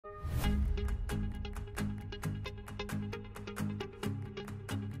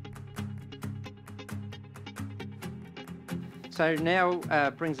So now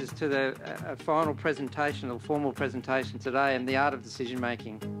brings us to the final presentation, or formal presentation today, and the art of decision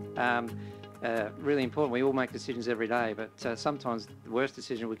making. Really important. We all make decisions every day, but sometimes the worst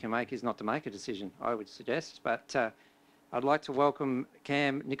decision we can make is not to make a decision, I would suggest. But I'd like to welcome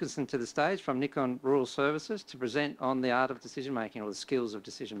Cam Nicholson to the stage from Nikon Rural Services to present on the art of decision making, or the skills of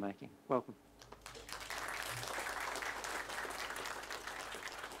decision making. Welcome.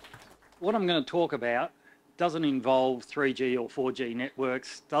 What I'm going to talk about doesn't involve 3G or 4G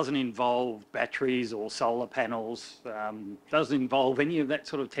networks, doesn't involve batteries or solar panels, doesn't involve any of that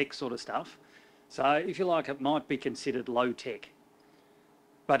sort of tech sort of stuff. So if you like, it might be considered low tech,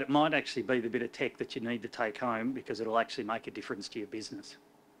 but it might actually be the bit of tech that you need to take home because it'll actually make a difference to your business.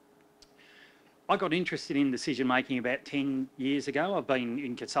 I got interested in decision making about 10 years ago. I've been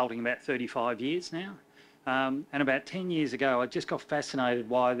in consulting about 35 years now. And about 10 years ago, I just got fascinated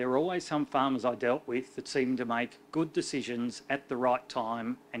why there were always some farmers I dealt with that seemed to make good decisions at the right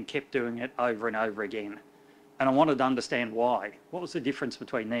time and kept doing it over and over again. And I wanted to understand why. What was the difference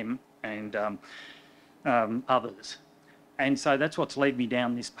between them and others? And so that's what's led me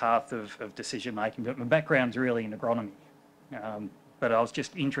down this path of decision making. But my background's really in agronomy. But I was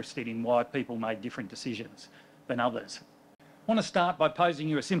just interested in why people made different decisions than others. I want to start by posing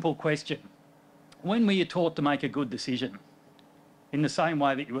you a simple question. When were you taught to make a good decision? In the same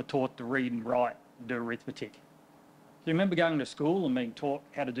way that you were taught to read and write, do arithmetic. Do you remember going to school and being taught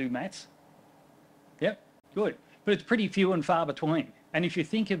how to do maths? Yep, good. But it's pretty few and far between. And if you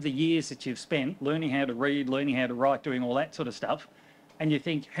think of the years that you've spent learning how to read, learning how to write, doing all that sort of stuff, and you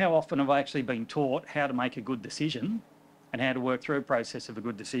think, how often have I actually been taught how to make a good decision and how to work through a process of a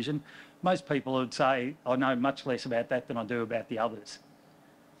good decision? Most people would say, I know much less about that than I do about the others.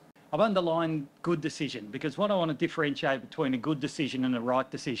 I've underlined good decision because what I want to differentiate between a good decision and a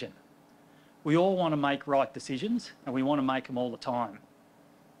right decision. We all want to make right decisions and we want to make them all the time.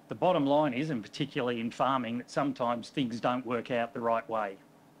 The bottom line is, and particularly in farming, that sometimes things don't work out the right way.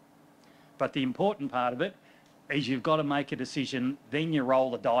 But the important part of it is you've got to make a decision, then you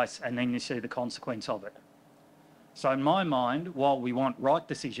roll the dice and then you see the consequence of it. So in my mind, while we want right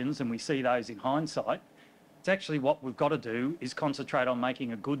decisions and we see those in hindsight, it's actually what we've got to do is concentrate on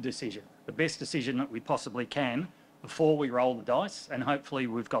making a good decision, the best decision that we possibly can before we roll the dice, and hopefully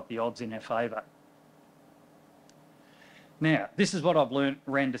we've got the odds in our favour. Now, this is what I've learned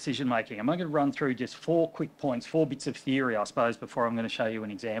around decision making. I'm going to run through just 4 quick points, 4 bits of theory, I suppose, before I'm going to show you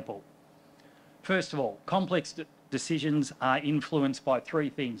an example. First of all, complex decisions are influenced by 3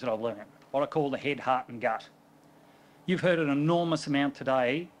 things that I've learned, what I call the head, heart and gut. You've heard an enormous amount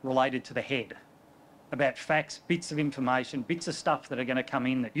today related to the head, about facts, bits of information, bits of stuff that are going to come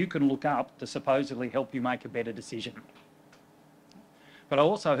in that you can look up to supposedly help you make a better decision. But I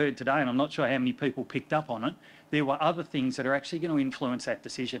also heard today, and I'm not sure how many people picked up on it, there were other things that are actually going to influence that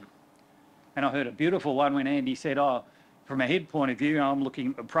decision. And I heard a beautiful one when Andy said, oh, from a head point of view, I'm looking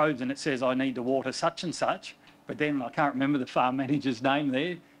at the probes and it says I need to water such and such, but then I can't remember the farm manager's name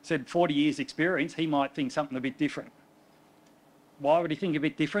there, said 40 years experience, he might think something a bit different. Why would he think a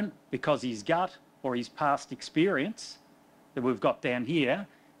bit different? Because his gut or his past experience that we've got down here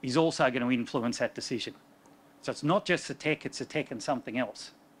is also going to influence that decision. So it's not just the tech, it's the tech and something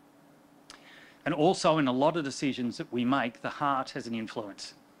else. And also in a lot of decisions that we make, the heart has an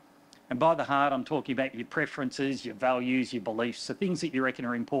influence. And by the heart, I'm talking about your preferences, your values, your beliefs, the things that you reckon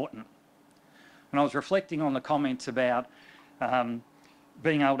are important. And I was reflecting on the comments about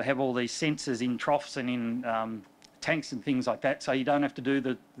being able to have all these sensors in troughs and in tanks and things like that, so you don't have to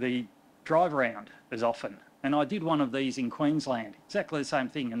do the drive around as often. And I did one of these in Queensland, exactly the same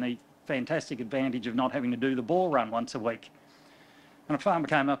thing, and the fantastic advantage of not having to do the ball run once a week. And a farmer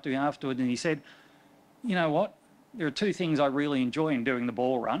came up to me afterwards and he said, you know what, there are 2 things I really enjoy in doing the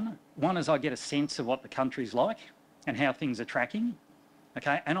ball run. One is I get a sense of what the country's like and how things are tracking,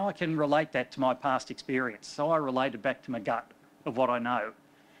 okay, and I can relate that to my past experience. So I relate it back to my gut of what I know.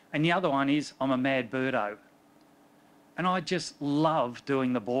 And the other one is I'm a mad birdo. And I just love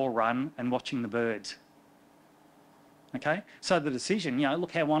doing the ball run and watching the birds. Okay, so the decision, you know,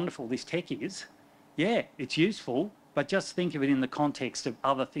 look how wonderful this tech is. Yeah, it's useful, but just think of it in the context of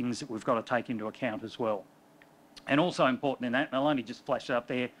other things that we've got to take into account as well. And also important in that, and I'll only just flash it up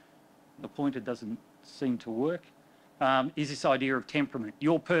there, the pointer doesn't seem to work, is this idea of temperament.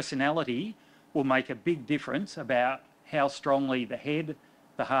 Your personality will make a big difference about how strongly the head,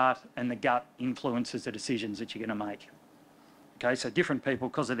 the heart and the gut influences the decisions that you're going to make. Okay, so different people,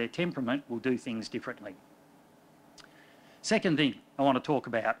 because of their temperament, will do things differently. Second thing I want to talk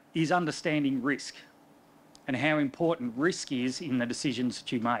about is understanding risk and how important risk is in the decisions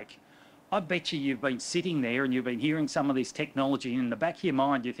that you make. I bet you've been sitting there and you've been hearing some of this technology, and in the back of your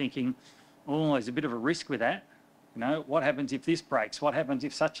mind you're thinking, oh, there's a bit of a risk with that. You know, what happens if this breaks? What happens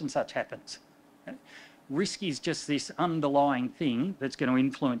if such and such happens? Risk is just this underlying thing that's going to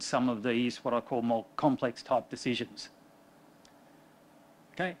influence some of these, what I call more complex type decisions.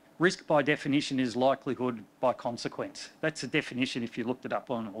 Okay, risk by definition is likelihood by consequence. That's a definition if you looked it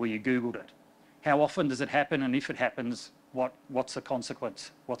up on or you Googled it. How often does it happen, and if it happens, what's the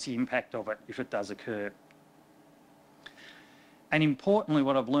consequence? What's the impact of it if it does occur? And importantly,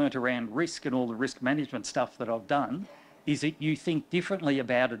 what I've learnt around risk and all the risk management stuff that I've done is that you think differently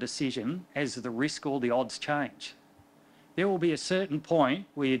about a decision as the risk or the odds change. There will be a certain point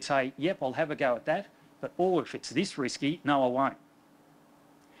where you'd say, yep, I'll have a go at that, but if it's this risky, no, I won't.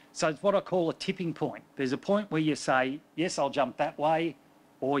 So it's what I call a tipping point. There's a point where you say, yes, I'll jump that way,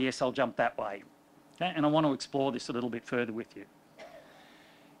 or yes, I'll jump that way. Okay? And I want to explore this a little bit further with you.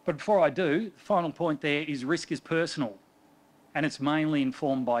 But before I do, the final point there is risk is personal, and it's mainly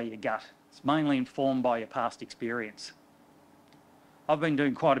informed by your gut. It's mainly informed by your past experience. I've been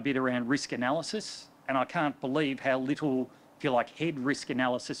doing quite a bit around risk analysis, and I can't believe how little, if you like, head risk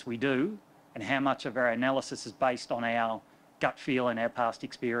analysis we do, and how much of our analysis is based on our gut feel and our past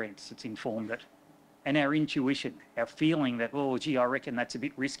experience that's informed it. And our intuition, our feeling that, oh, gee, I reckon that's a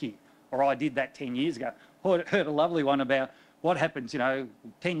bit risky, or I did that 10 years ago. I heard a lovely one about what happens,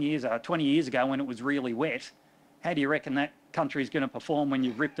 10 years or 20 years ago when it was really wet. How do you reckon that country's going to perform when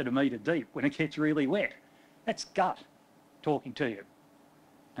you've ripped it a metre deep, when it gets really wet? That's gut talking to you,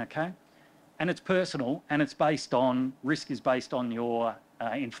 okay? And it's personal, and it's based on, risk is based on your,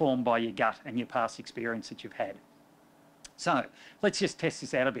 informed by your gut and your past experience that you've had. So let's just test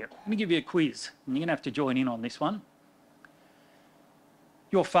this out a bit. Let me give you a quiz, and you're going to have to join in on this one.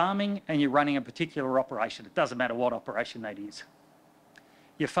 You're farming and you're running a particular operation. It doesn't matter what operation that is.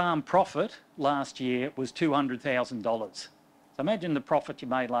 Your farm profit last year was $200,000. So imagine the profit you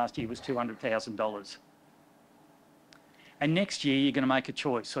made last year was $200,000. And next year you're going to make a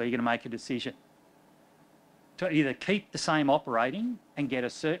choice, or you're going to make a decision to either keep the same operating and get a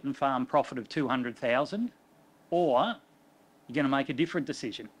certain farm profit of $200,000, or you're going to make a different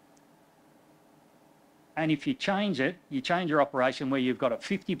decision. And if you change it, you change your operation where you've got a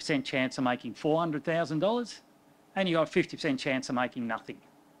 50% chance of making $400,000 and you've got a 50% chance of making nothing.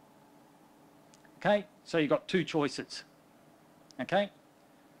 Okay, so you've got two choices. Okay,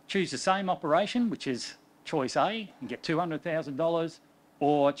 choose the same operation, which is choice A, and get $200,000,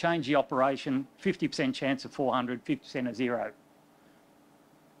 or change the operation, 50% chance of 400, 50% of zero.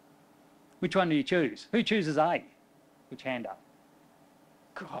 Which one do you choose? Who chooses A? Which hand up?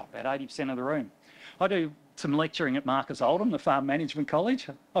 God, about 80% of the room. I do some lecturing at Marcus Oldham, the Farm Management College.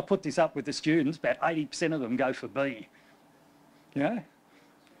 I put this up with the students, about 80% of them go for B. Yeah?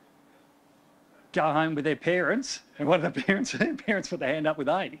 Go home with their parents, and what are the parents? Their parents put their hand up with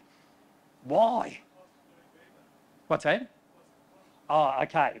A. Why? What's that? Oh,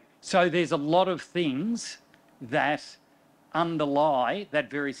 okay. So there's a lot of things that underlie that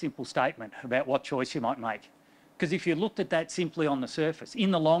very simple statement about what choice you might make. Because if you looked at that simply on the surface, in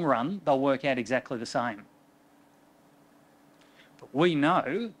the long run, they'll work out exactly the same. But we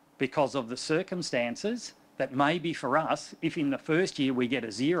know, because of the circumstances, that maybe for us, if in the first year we get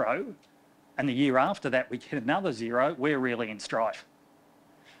a zero, and the year after that we get another zero, we're really in strife.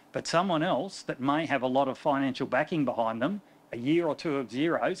 But someone else that may have a lot of financial backing behind them, a year or two of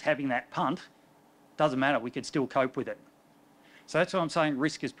zeros, having that punt, doesn't matter, we could still cope with it. So that's why I'm saying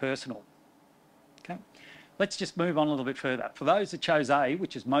risk is personal. Okay. Let's just move on a little bit further. For those that chose A,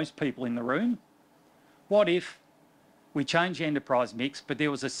 which is most people in the room, what if we changed the enterprise mix, but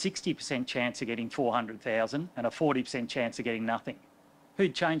there was a 60% chance of getting 400,000 and a 40% chance of getting nothing?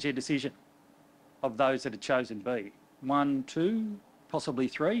 Who'd change their decision of those that had chosen B? 1, 2, possibly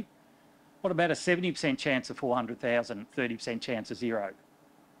 3? What about a 70% chance of 400,000, 30% chance of zero?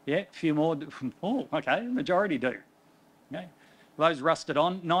 Yeah, a few more. Oh, okay, the majority do. Okay. Those rusted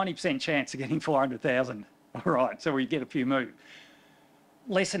on, 90% chance of getting 400,000. All right, so we get a few move.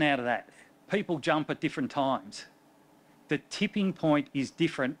 Lesson out of that, people jump at different times. The tipping point is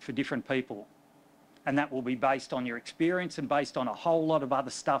different for different people, and that will be based on your experience and based on a whole lot of other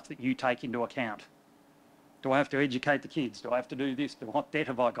stuff that you take into account. Do I have to educate the kids? Do I have to do this? What debt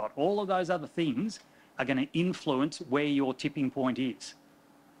have I got? All of those other things are going to influence where your tipping point is.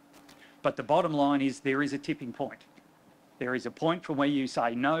 But the bottom line is there is a tipping point. There is a point from where you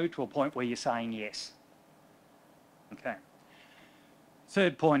say no to a point where you're saying yes. Okay.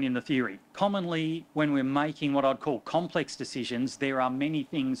 Third point in the theory. Commonly, when we're making what I'd call complex decisions, there are many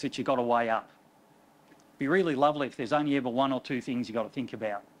things that you've got to weigh up. It'd be really lovely if there's only ever one or two things you've got to think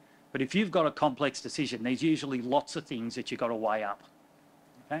about. But if you've got a complex decision, there's usually lots of things that you've got to weigh up.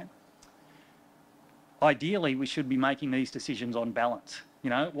 Okay? Ideally, we should be making these decisions on balance. You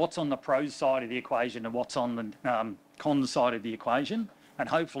know, what's on the pros side of the equation and what's on the cons side of the equation. And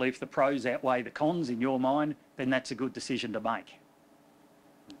hopefully if the pros outweigh the cons in your mind, then that's a good decision to make.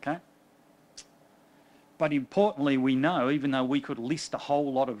 Okay? But importantly, we know, even though we could list a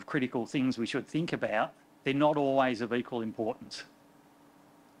whole lot of critical things we should think about, they're not always of equal importance.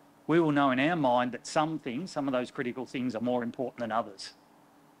 We will know in our mind that some things, some of those critical things are more important than others.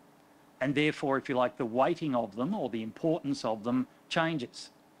 And therefore, if you like, the weighting of them or the importance of them changes.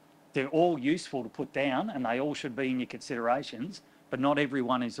 They're all useful to put down and they all should be in your considerations, but not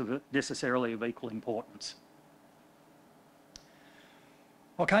everyone is necessarily of equal importance.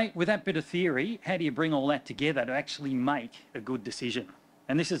 Okay, with that bit of theory, how do you bring all that together to actually make a good decision?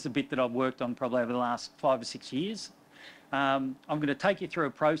 And this is the bit that I've worked on probably over the last 5 or 6 years. I'm going to take you through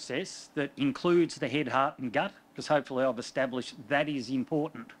a process that includes the head, heart and gut, because hopefully I've established that is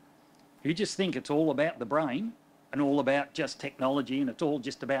important. If you just think it's all about the brain and all about just technology and it's all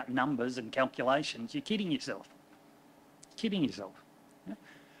just about numbers and calculations, you're kidding yourself. Kidding yourself. Yeah?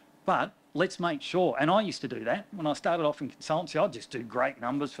 But let's make sure, and I used to do that. When I started off in consultancy, I'd just do great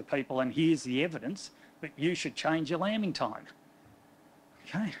numbers for people and here's the evidence that you should change your lambing time.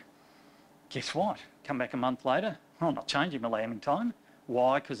 Okay, guess what? Come back a month later, I'm not changing my lambing time.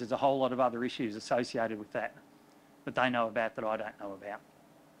 Why? Because there's a whole lot of other issues associated with that they know about that I don't know about.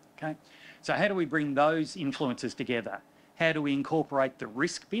 Okay, so how do we bring those influences together? How do we incorporate the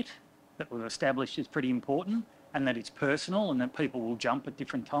risk bit that we've established is pretty important and that it's personal and that people will jump at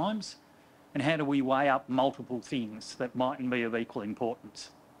different times? And how do we weigh up multiple things that mightn't be of equal importance?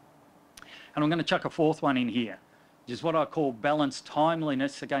 And I'm going to chuck a fourth one in here, which is what I call balanced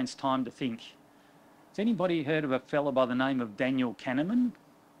timeliness against time to think. Has anybody heard of a fella by the name of Daniel Kahneman?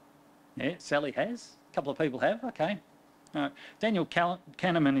 Yeah, Sally has. A couple of people have, okay. Daniel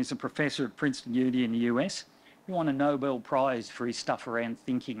Kahneman is a professor at Princeton Uni in the US. He won a Nobel Prize for his stuff around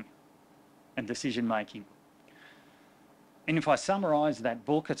thinking and decision making. And if I summarise that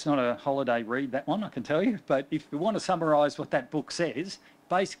book, it's not a holiday read, that one, I can tell you, but if you want to summarise what that book says,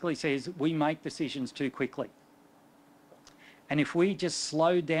 basically says we make decisions too quickly. And if we just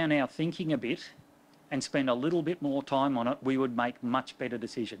slow down our thinking a bit and spend a little bit more time on it, we would make much better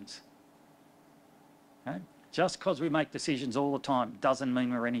decisions. Okay? Just because we make decisions all the time doesn't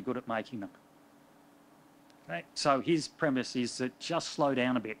mean we're any good at making them. Okay? So his premise is that just slow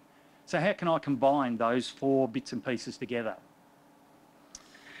down a bit. So how can I combine those 4 bits and pieces together? I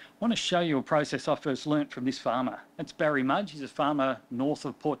want to show you a process I first learnt from this farmer. That's Barry Mudge. He's a farmer north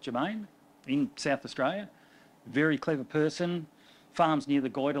of Port Germain in South Australia. Very clever person. Farms near the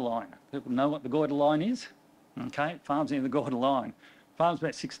Goyder Line. People know what the Goyder Line is? Okay, farms near the Goyder Line. Farms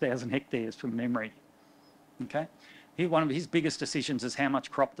about 6,000 hectares from memory. Okay, one of his biggest decisions is how much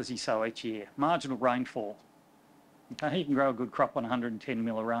crop does he sow each year? Marginal rainfall. Okay, he can grow a good crop on 110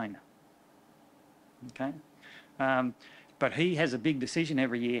 mil of rain. Okay, but he has a big decision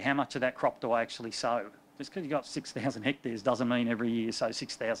every year. How much of that crop do I actually sow? Just because you've got 6,000 hectares doesn't mean every year you sow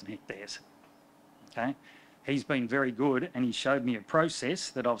 6,000 hectares. Okay, he's been very good and he showed me a process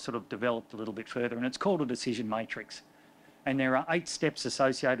that I've sort of developed a little bit further, and it's called a decision matrix. And there are 8 steps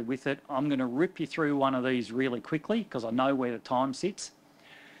associated with it. I'm going to rip you through one of these really quickly because I know where the time sits.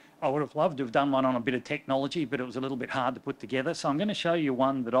 I would have loved to have done one on a bit of technology, but it was a little bit hard to put together. So I'm going to show you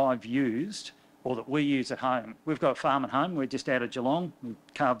one that I've used or that we use at home. We've got a farm at home. We're just out of Geelong. We've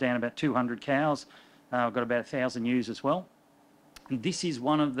carved down about 200 cows. I've got about 1,000 ewes as well. And this is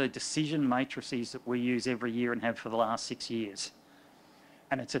one of the decision matrices that we use every year and have for the last 6 years.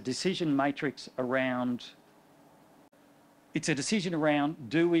 And it's a decision matrix around... It's a decision around,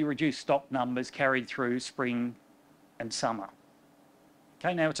 do we reduce stock numbers carried through spring and summer?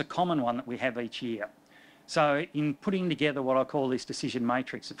 Okay, now it's a common one that we have each year. So in putting together what I call this decision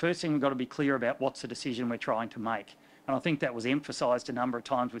matrix, the first thing we've got to be clear about what's the decision we're trying to make. And I think that was emphasised a number of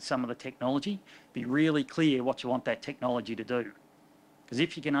times with some of the technology. Be really clear what you want that technology to do. Because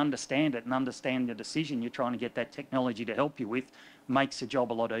if you can understand it and understand the decision you're trying to get that technology to help you with, makes the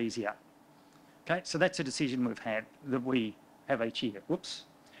job a lot easier. Okay, so that's a decision we've had, that we have each year. Whoops.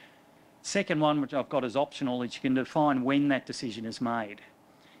 Second one, which I've got as optional, is you can define when that decision is made.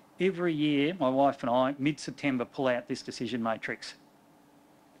 Every year, my wife and I, mid-September, pull out this decision matrix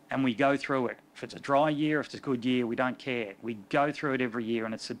and we go through it. If it's a dry year, if it's a good year, we don't care. We go through it every year,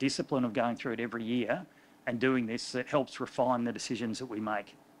 and it's the discipline of going through it every year and doing this that helps refine the decisions that we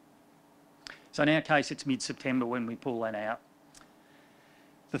make. So in our case, it's mid-September when we pull that out.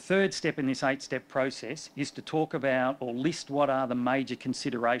 The third step in this 8-step process is to talk about or list what are the major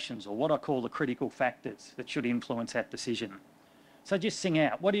considerations, or what I call the critical factors that should influence that decision. So just sing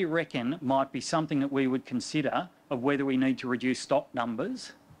out, what do you reckon might be something that we would consider of whether we need to reduce stock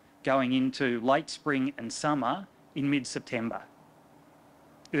numbers going into late spring and summer in mid-September,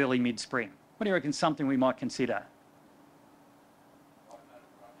 early mid-spring? What do you reckon something we might consider?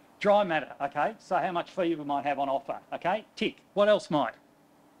 Dry matter, okay. So how much feed we might have on offer, okay. Tick. What else might?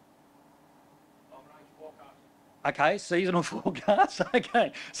 Okay, seasonal forecast.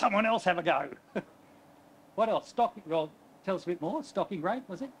 Okay, someone else have a go. What else? Stocking, well, tell us a bit more. Stocking rate,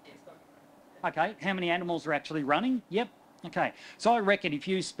 was it? Yeah, stocking rate. Okay, how many animals are actually running? Yep. Okay, so I reckon if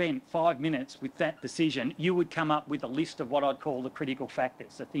you spent 5 minutes with that decision, you would come up with a list of what I'd call the critical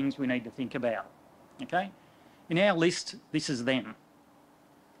factors, the things we need to think about. Okay, in our list, this is them.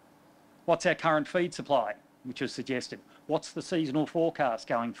 What's our current feed supply, which was suggested? What's the seasonal forecast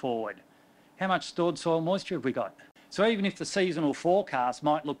going forward? How much stored soil moisture have we got? So even if the seasonal forecast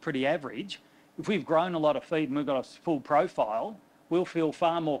might look pretty average, if we've grown a lot of feed and we've got a full profile, we'll feel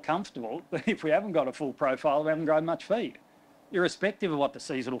far more comfortable than if we haven't got a full profile, we haven't grown much feed, irrespective of what the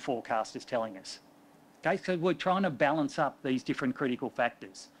seasonal forecast is telling us. Okay, so we're trying to balance up these different critical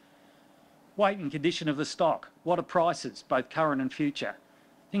factors. Weight and condition of the stock. What are prices, both current and future?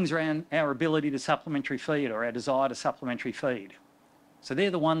 Things around our ability to supplementary feed or our desire to supplementary feed. So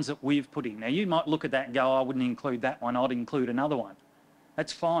they're the ones that we've put in. Now you might look at that and go, I wouldn't include that one, I'd include another one.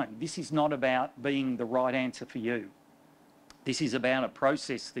 That's fine. This is not about being the right answer for you. This is about a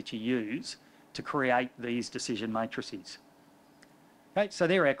process that you use to create these decision matrices. Okay, so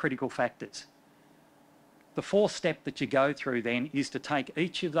they're our critical factors. The fourth step that you go through then is to take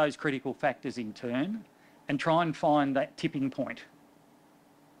each of those critical factors in turn and try and find that tipping point.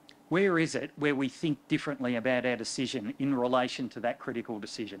 Where is it where we think differently about our decision in relation to that critical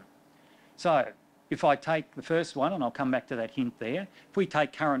decision? So if I take the first one, and I'll come back to that hint there, if we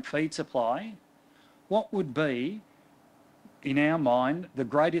take current feed supply, what would be, in our mind, the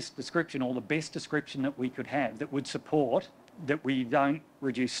greatest description or the best description that we could have that would support that we don't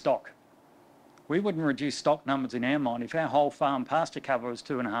reduce stock? We wouldn't reduce stock numbers in our mind if our whole farm pasture cover was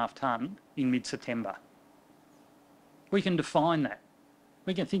 2.5 tonne in mid-September. We can define that.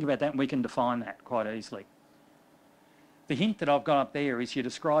 We can think about that and we can define that quite easily. The hint that I've got up there is you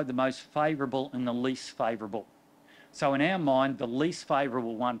describe the most favourable and the least favourable. So in our mind, the least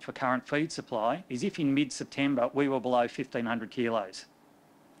favourable one for current feed supply is if in mid-September we were below 1,500 kilos.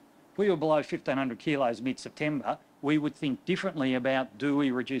 If we were below 1,500 kilos mid-September, we would think differently about do we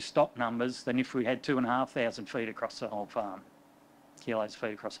reduce stock numbers than if we had 2,500 feed across the whole farm, kilos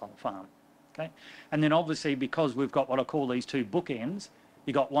feed across the whole farm. Okay? And then obviously because we've got what I call these two bookends,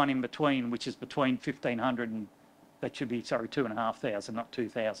 you got one in between, which is between 1,500 and, that should be, sorry, 2,500, not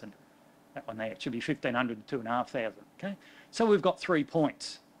 2,000. That one there, it should be 1,500 to 2,500, okay? So we've got 3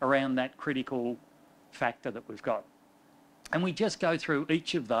 points around that critical factor that we've got. And we just go through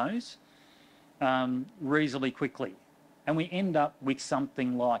each of those reasonably quickly. And we end up with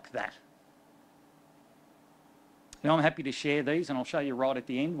something like that. Now I'm happy to share these and I'll show you right at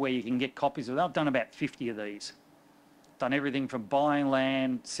the end where you can get copies of them. I've done about 50 of these. Done everything from buying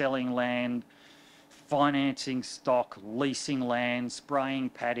land, selling land, financing stock, leasing land, spraying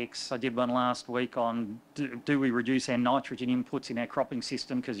paddocks. I did one last week on do we reduce our nitrogen inputs in our cropping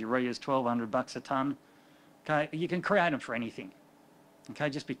system because urea's $1,200 a tonne. Okay, you can create them for anything. Okay,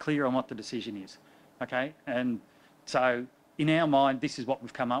 just be clear on what the decision is. Okay, and so in our mind, this is what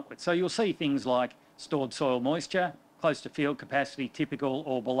we've come up with. So you'll see things like stored soil moisture, close to field capacity, typical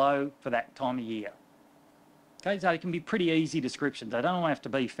or below for that time of year. Okay, so it can be pretty easy descriptions. They don't have to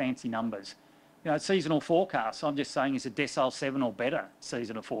be fancy numbers. You know, seasonal forecast, I'm just saying is a decile 7 or better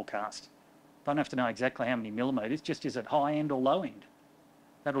seasonal forecast. Don't have to know exactly how many millimetres, just is it high end or low end?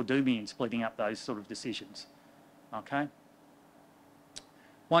 That'll do me in splitting up those sort of decisions. Okay?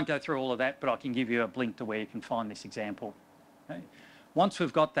 Won't go through all of that, but I can give you a link to where you can find this example. Okay? Once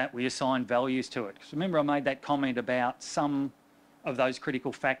we've got that, we assign values to it. So remember I made that comment about some of those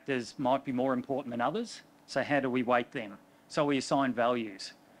critical factors might be more important than others. So how do we weight them? So we assign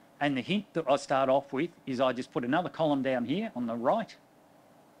values. And the hint that I start off with is I just put another column down here on the right,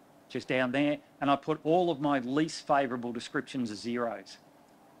 just down there, and I put all of my least favourable descriptions as zeros.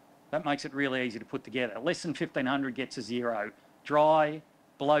 That makes it really easy to put together. Less than 1,500 gets a 0. Dry,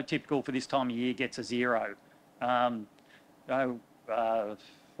 below typical for this time of year gets a 0. What have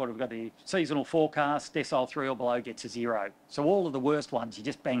we got here? Seasonal forecast, decile 3 or below gets a 0. So all of the worst ones, you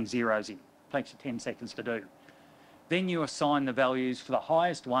just bang zeros in. Takes you 10 seconds to do. Then you assign the values for the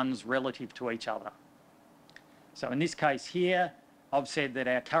highest ones relative to each other. So in this case here, I've said that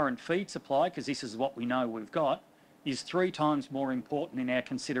our current feed supply, because this is what we know we've got, is 3 times more important in our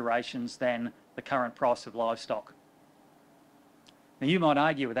considerations than the current price of livestock. Now, you might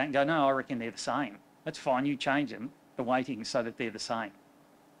argue with that and go, no, I reckon they're the same. That's fine, you change them, the weightings, so that they're the same.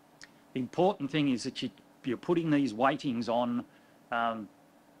 The important thing is that you're putting these weightings on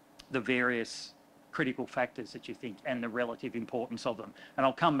the various critical factors that you think and the relative importance of them. And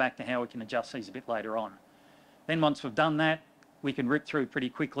I'll come back to how we can adjust these a bit later on. Then once we've done that, we can rip through pretty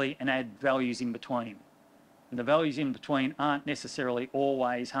quickly and add values in between. And the values in between aren't necessarily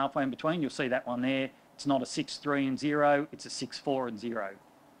always halfway in between. You'll see that one there. It's not a 6, 3 and 0, it's a 6, 4 and 0.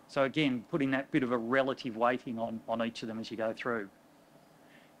 So again, putting that bit of a relative weighting on each of them as you go through.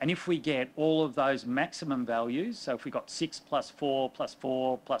 And if we get all of those maximum values, so if we got 6 plus 4 plus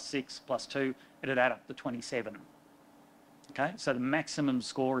 4 plus 6 plus 2, it'd add up to 27. Okay, so the maximum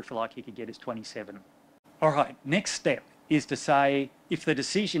score, if you like, you could get is 27. All right, next step is to say, if the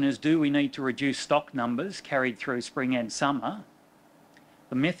decision is do we need to reduce stock numbers carried through spring and summer,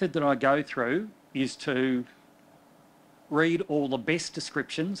 the method that I go through is to read all the best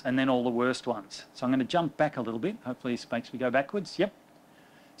descriptions and then all the worst ones. So I'm going to jump back a little bit. Hopefully this makes me go backwards. Yep.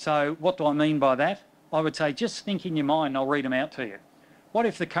 So what do I mean by that? I would say just think in your mind, I'll read them out to you. What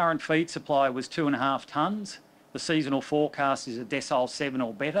if the current feed supply was 2.5 tonnes? The seasonal forecast is a decile 7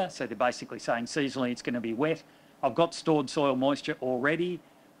 or better. So they're basically saying seasonally it's going to be wet. I've got stored soil moisture already.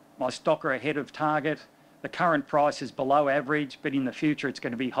 My stock are ahead of target. The current price is below average, but in the future it's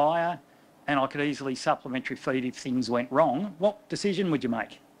going to be higher. And I could easily supplementary feed if things went wrong. What decision would you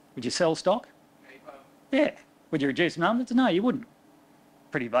make? Would you sell stock? Yeah. Would you reduce numbers? No, you wouldn't.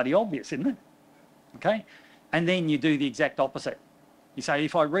 Pretty bloody obvious, isn't it? Okay. And then you do the exact opposite. You say,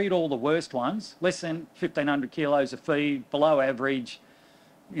 if I read all the worst ones, less than 1,500 kilos of feed, below average,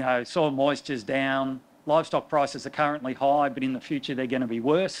 you know, soil moisture's down, livestock prices are currently high, but in the future they're going to be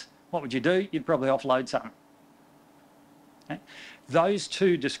worse, what would you do? You'd probably offload some. Okay. Those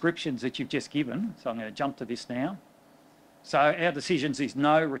 2 descriptions that you've just given, so I'm going to jump to this now. So our decisions is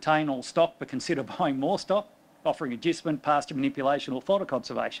no, retain all stock, but consider buying more stock, offering adjustment, pasture manipulation or fodder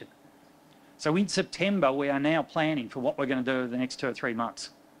conservation. So in September, we are now planning for what we're going to do over the next 2 or 3 months.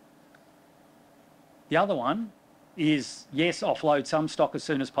 The other one is, yes, offload some stock as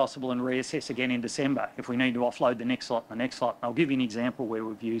soon as possible and reassess again in December if we need to offload the next lot and the next lot. And I'll give you an example where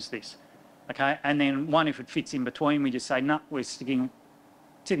we've used this. Okay, and then one, if it fits in between, we just say, no, we're sitting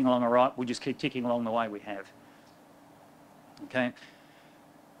along all right, we'll just keep ticking along the way we have. Okay.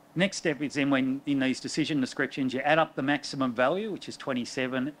 Next step is then when in these decision descriptions, you add up the maximum value, which is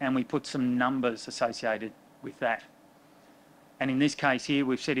 27, and we put some numbers associated with that. And in this case here,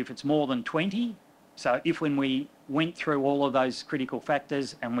 we've said if it's more than 20, so if when we went through all of those critical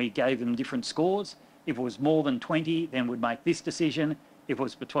factors and we gave them different scores, if it was more than 20, then we'd make this decision. If it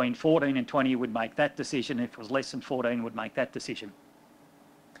was between 14 and 20, we'd make that decision. If it was less than 14, we'd make that decision.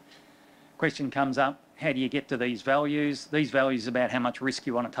 Question comes up, how do you get to these values? These values are about how much risk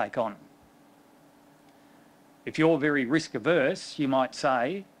you want to take on. If you're very risk averse, you might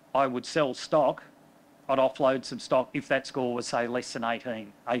say, I would sell stock, I'd offload some stock if that score was, say, less than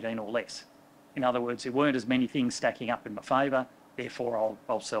 18 or less. In other words, there weren't as many things stacking up in my favour, therefore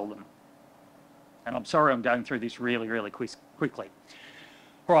I'll sell them. And I'm sorry I'm going through this really, really quickly.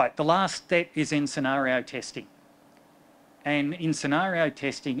 All right, the last step is in scenario testing. And in scenario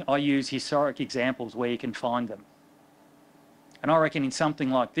testing, I use historic examples where you can find them. And I reckon in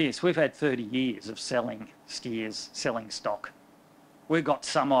something like this, we've had 30 years of selling steers, selling stock. We've got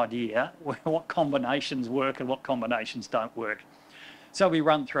some idea what combinations work and what combinations don't work. So we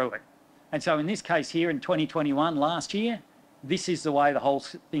run through it. And so in this case here in 2021, last year, this is the way the whole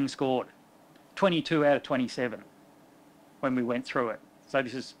thing scored. 22 out of 27 when we went through it. So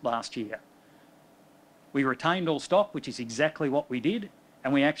this is last year. We retained all stock, which is exactly what we did,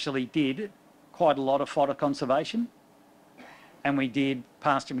 and we actually did quite a lot of fodder conservation, and we did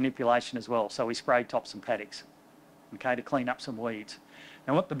pasture manipulation as well. So we sprayed tops and paddocks, okay, to clean up some weeds.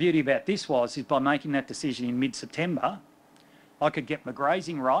 And what the beauty about this was, is by making that decision in mid-September, I could get my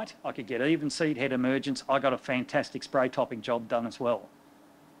grazing right, I could get even seed head emergence, I got a fantastic spray topping job done as well.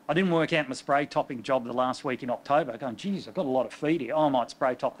 I didn't work out my spray topping job the last week in October, going, geez, I've got a lot of feed here, I might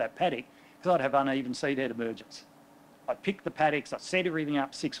spray top that paddock, because I'd have uneven seed head emergence. I picked the paddocks, I set everything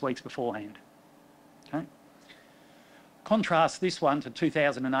up 6 weeks beforehand. Okay. Contrast this one to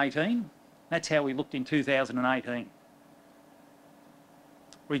 2018. That's how we looked in 2018.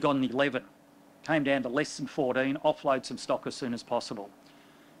 We got an 11. Came down to less than 14, offload some stock as soon as possible.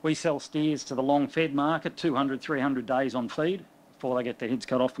 We sell steers to the long fed market, 200, 300 days on feed before they get their heads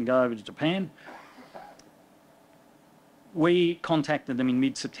cut off and go over to Japan. We contacted them in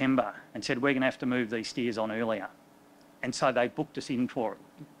mid-September and said, we're going to have to move these steers on earlier. And so they booked us in for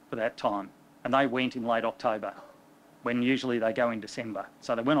that time. And they went in late October, when usually they go in December.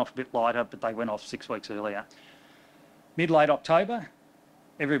 So they went off a bit lighter, but they went off 6 weeks earlier. Mid-late October,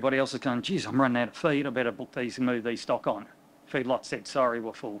 everybody else is going, geez, I'm running out of feed. I better book these and move these stock on. Feedlot said, sorry,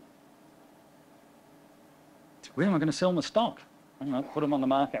 we're full. Where am I going to sell my stock? Put them on the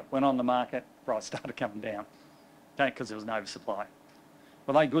market. Went on the market, price started coming down. Okay, because there was an oversupply.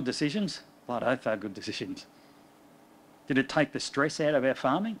 Were they good decisions? Blood oath, they were good decisions. Did it take the stress out of our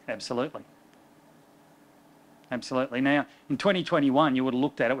farming? Absolutely. Absolutely. Now, in 2021, you would have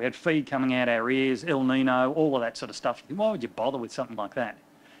looked at it. We had feed coming out our ears, El Nino, all of that sort of stuff. Why would you bother with something like that?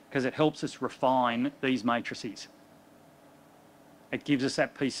 Because it helps us refine these matrices. It gives us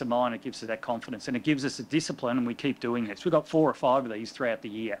that peace of mind, it gives us that confidence, and it gives us a discipline, and we keep doing this. We've got 4 or 5 of these throughout the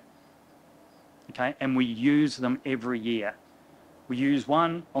year. Okay, and we use them every year. We use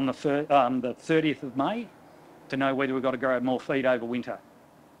one on the 30th of May to know whether we've got to grow more feed over winter.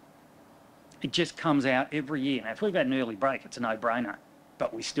 It just comes out every year. Now, if we've had an early break, it's a no-brainer,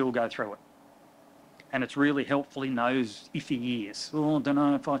 but we still go through it. And it's really helpful in those iffy years. Oh, I don't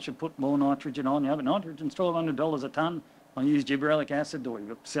know if I should put more nitrogen on. Yeah, but nitrogen's $1,200 a tonne. I use gibberellic acid, or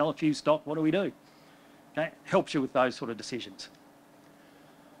we sell a few stock, what do we do? Okay, helps you with those sort of decisions.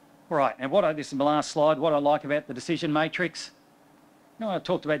 All right, and this is my last slide, what I like about the decision matrix. You know, I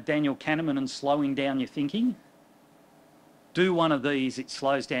talked about Daniel Kahneman and slowing down your thinking. Do one of these, it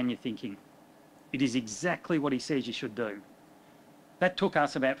slows down your thinking. It is exactly what he says you should do. That took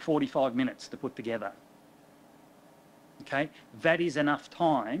us about 45 minutes to put together. Okay, that is enough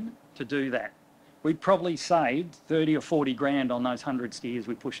time to do that. We probably saved 30 or 40 grand on those 100 steers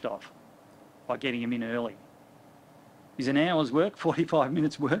we pushed off by getting them in early. Is an hour's work, 45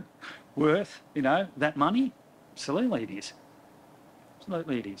 minutes worth, you know, that money? Absolutely it is.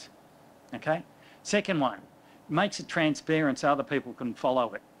 Absolutely it is. Okay? Second one, makes it transparent so other people can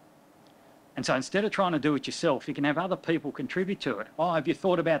follow it. And so instead of trying to do it yourself, you can have other people contribute to it. Oh, have you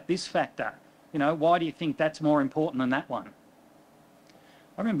thought about this factor? You know, why do you think that's more important than that one?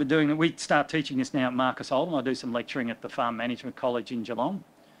 I remember doing it. We start teaching this now at Marcus Oldham. I do some lecturing at the Farm Management College in Geelong.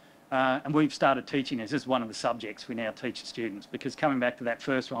 And we've started teaching this. This is one of the subjects we now teach students, because coming back to that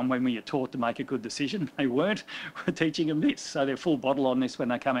first one, when we were taught to make a good decision, they weren't. We're teaching them this. So they're full bottle on this when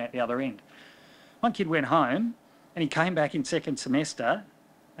they come out the other end. One kid went home and he came back in second semester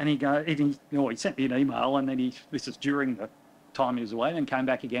and he sent me an email, and then this is during the time he was away, and came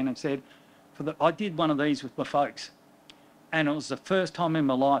back again and said, I did one of these with my folks. And it was the first time in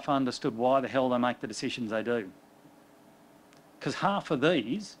my life I understood why the hell they make the decisions they do. Because half of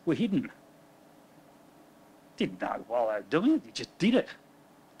these were hidden. Didn't know why they were doing it, they just did it.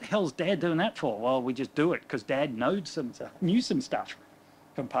 What the hell's Dad doing that for? Well, we just do it because Dad knew some stuff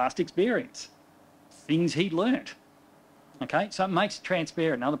from past experience, things he'd learnt. Okay, so it makes it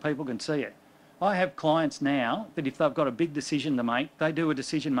transparent and other people can see it. I have clients now that if they've got a big decision to make, they do a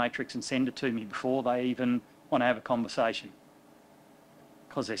decision matrix and send it to me before they even want to have a conversation,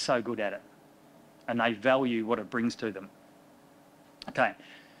 because they're so good at it and they value what it brings to them. Okay,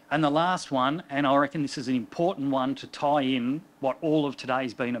 and the last one, and I reckon this is an important one to tie in what all of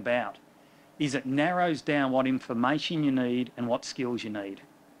today's been about, is it narrows down what information you need and what skills you need.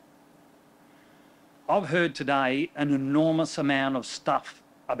 I've heard today an enormous amount of stuff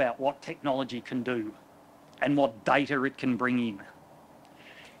about what technology can do and what data it can bring in.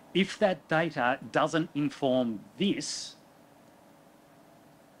 If that data doesn't inform this,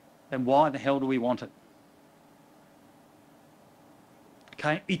 then why the hell do we want it?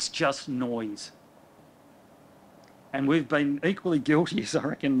 Okay, it's just noise. And we've been equally guilty, as I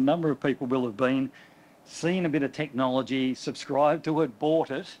reckon a number of people will have been, seen a bit of technology, subscribed to it,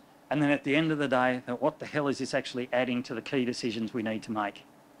 bought it, and then at the end of the day, what the hell is this actually adding to the key decisions we need to make?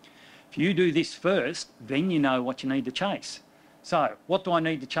 If you do this first, then you know what you need to chase. So what do I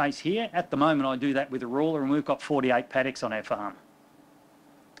need to chase here? At the moment, I do that with a ruler, and we've got 48 paddocks on our farm.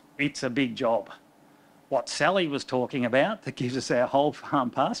 It's a big job. What Sally was talking about, that gives us our whole farm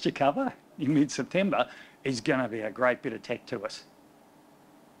pasture cover in mid-September, is going to be a great bit of tech to us.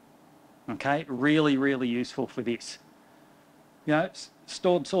 Okay, really, really useful for this. You know,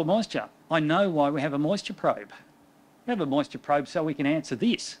 stored soil moisture. I know why we have a moisture probe. We have a moisture probe so we can answer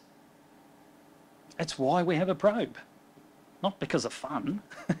this. That's why we have a probe. Not because of fun,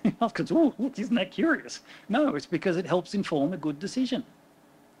 not because, oh, look, isn't that curious? No, it's because it helps inform a good decision.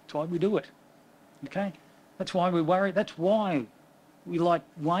 That's why we do it, okay? That's why we worry, that's why we like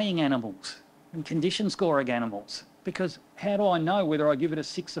weighing animals and condition scoring animals, because how do I know whether I give it a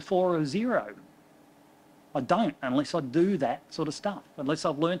 6, a 4 or a 0? I don't unless I do that sort of stuff, unless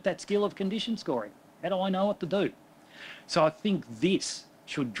I've learnt that skill of condition scoring. How do I know what to do? So I think this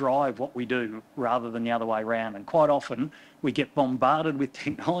should drive what we do rather than the other way around. And quite often we get bombarded with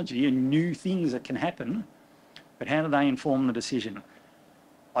technology and new things that can happen, but how do they inform the decision?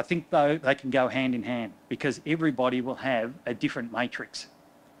 I think though they can go hand in hand because everybody will have a different matrix.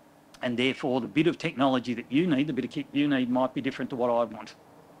 And therefore the bit of technology that you need, the bit of kit you need might be different to what I want.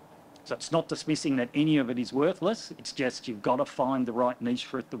 So it's not dismissing that any of it is worthless, it's just you've got to find the right niche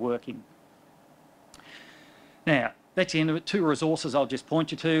for it to work in. Now, that's the end of it. 2 resources I'll just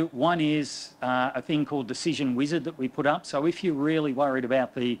point you to. One is a thing called Decision Wizard that we put up. So if you're really worried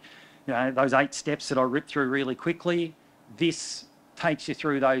about those 8 steps that I ripped through really quickly, this takes you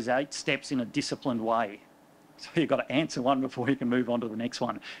through those 8 steps in a disciplined way. So you've got to answer one before you can move on to the next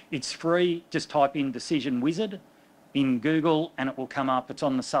one. It's free. Just type in Decision Wizard in Google and it will come up. It's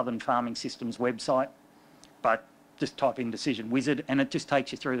on the Southern Farming Systems website, but just type in Decision Wizard and it just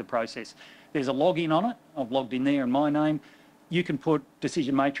takes you through the process. There's a login on it. I've logged in there in my name. You can put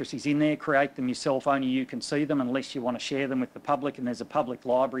decision matrices in there, create them yourself. Only you can see them unless you want to share them with the public, and there's a public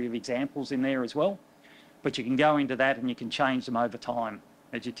library of examples in there as well. But you can go into that and you can change them over time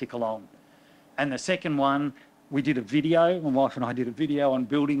as you tick along. And the second one, we did a video, my wife and I did a video on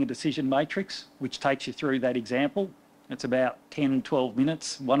building a decision matrix, which takes you through that example. It's about 10, 12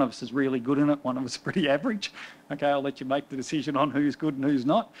 minutes. One of us is really good in it, one of us is pretty average. Okay, I'll let you make the decision on who's good and who's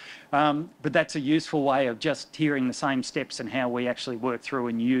not. But that's a useful way of just hearing the same steps and how we actually work through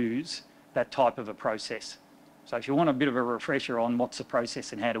and use that type of a process. So if you want a bit of a refresher on what's the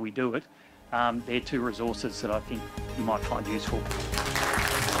process and how do we do it, they're 2 resources that I think you might find useful.